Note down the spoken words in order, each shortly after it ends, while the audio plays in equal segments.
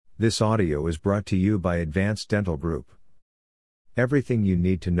This audio is brought to you by Advanced Dental Group. Everything you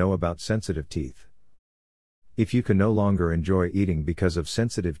need to know about sensitive teeth. If you can no longer enjoy eating because of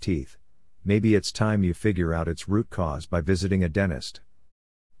sensitive teeth, maybe it's time you figure out its root cause by visiting a dentist.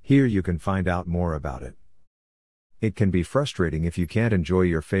 Here you can find out more about it. It can be frustrating if you can't enjoy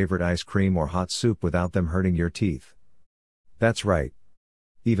your favorite ice cream or hot soup without them hurting your teeth. That's right.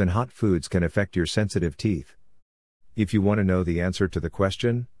 Even hot foods can affect your sensitive teeth. If you want to know the answer to the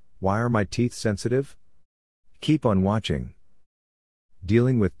question, why are my teeth sensitive? Keep on watching.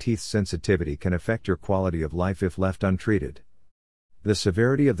 Dealing with teeth sensitivity can affect your quality of life if left untreated. The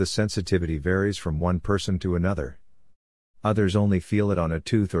severity of the sensitivity varies from one person to another. Others only feel it on a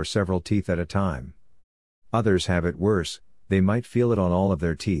tooth or several teeth at a time. Others have it worse, they might feel it on all of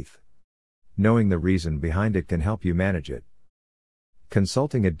their teeth. Knowing the reason behind it can help you manage it.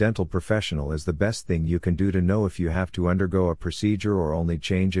 Consulting a dental professional is the best thing you can do to know if you have to undergo a procedure or only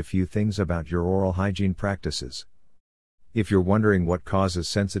change a few things about your oral hygiene practices. If you're wondering what causes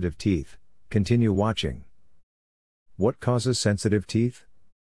sensitive teeth, continue watching. What causes sensitive teeth?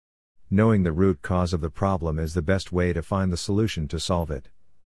 Knowing the root cause of the problem is the best way to find the solution to solve it.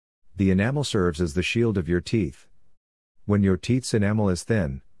 The enamel serves as the shield of your teeth. When your teeth's enamel is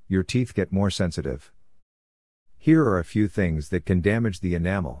thin, your teeth get more sensitive. Here are a few things that can damage the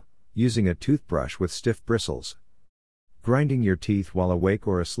enamel: using a toothbrush with stiff bristles, grinding your teeth while awake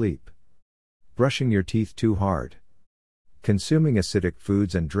or asleep, brushing your teeth too hard, consuming acidic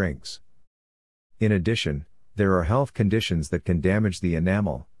foods and drinks. In addition, there are health conditions that can damage the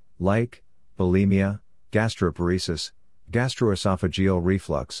enamel, like bulimia, gastroparesis, gastroesophageal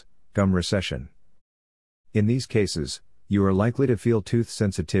reflux, gum recession. In these cases, you are likely to feel tooth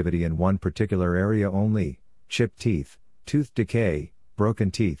sensitivity in one particular area only: chipped teeth, tooth decay,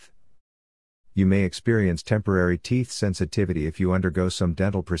 broken teeth. You may experience temporary teeth sensitivity if you undergo some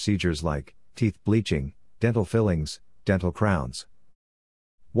dental procedures like teeth bleaching, dental fillings, dental crowns.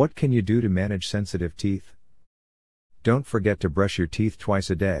 What can you do to manage sensitive teeth? Don't forget to brush your teeth twice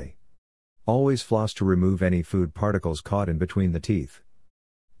a day. Always floss to remove any food particles caught in between the teeth.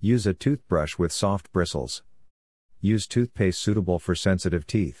 Use a toothbrush with soft bristles. Use toothpaste suitable for sensitive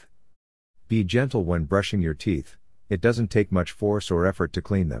teeth. Be gentle when brushing your teeth, it doesn't take much force or effort to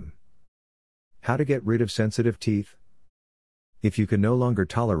clean them. How to get rid of sensitive teeth? If you can no longer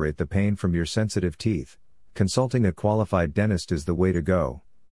tolerate the pain from your sensitive teeth, consulting a qualified dentist is the way to go.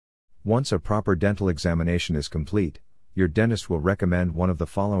 Once a proper dental examination is complete, your dentist will recommend one of the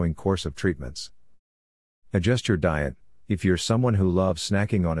following course of treatments. Adjust your diet. If you're someone who loves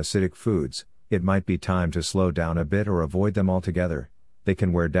snacking on acidic foods, it might be time to slow down a bit or avoid them altogether. They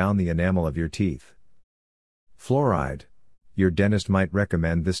can wear down the enamel of your teeth. Fluoride. Your dentist might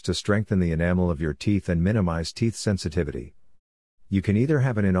recommend this to strengthen the enamel of your teeth and minimize teeth sensitivity. You can either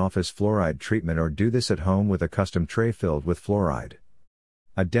have an in-office fluoride treatment or do this at home with a custom tray filled with fluoride.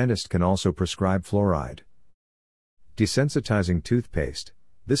 A dentist can also prescribe fluoride. Desensitizing toothpaste.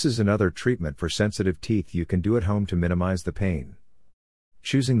 This is another treatment for sensitive teeth you can do at home to minimize the pain.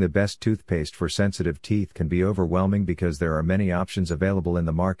 Choosing the best toothpaste for sensitive teeth can be overwhelming because there are many options available in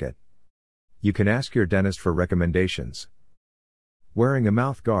the market. You can ask your dentist for recommendations. Wearing a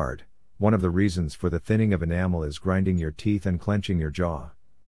mouth guard. One of the reasons for the thinning of enamel is grinding your teeth and clenching your jaw.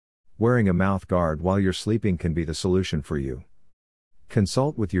 Wearing a mouth guard while you're sleeping can be the solution for you.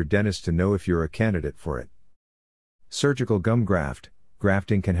 Consult with your dentist to know if you're a candidate for it. Surgical gum graft.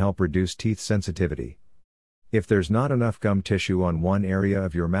 Grafting can help reduce teeth sensitivity. If there's not enough gum tissue on one area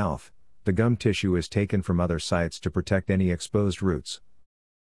of your mouth, the gum tissue is taken from other sites to protect any exposed roots.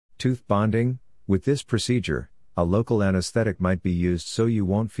 Tooth bonding. With this procedure, a local anesthetic might be used so you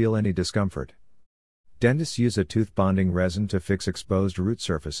won't feel any discomfort. Dentists use a tooth bonding resin to fix exposed root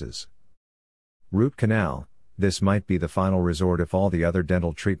surfaces. Root canal. This might be the final resort if all the other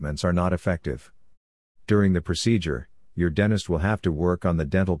dental treatments are not effective. During the procedure, your dentist will have to work on the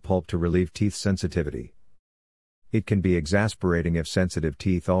dental pulp to relieve teeth sensitivity. It can be exasperating if sensitive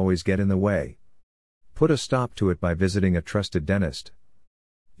teeth always get in the way. Put a stop to it by visiting a trusted dentist.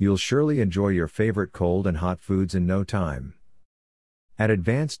 You'll surely enjoy your favorite cold and hot foods in no time. At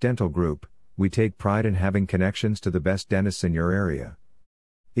Advanced Dental Group, we take pride in having connections to the best dentists in your area.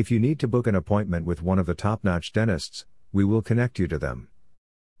 If you need to book an appointment with one of the top-notch dentists, we will connect you to them.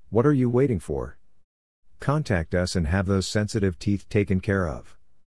 What are you waiting for? Contact us and have those sensitive teeth taken care of.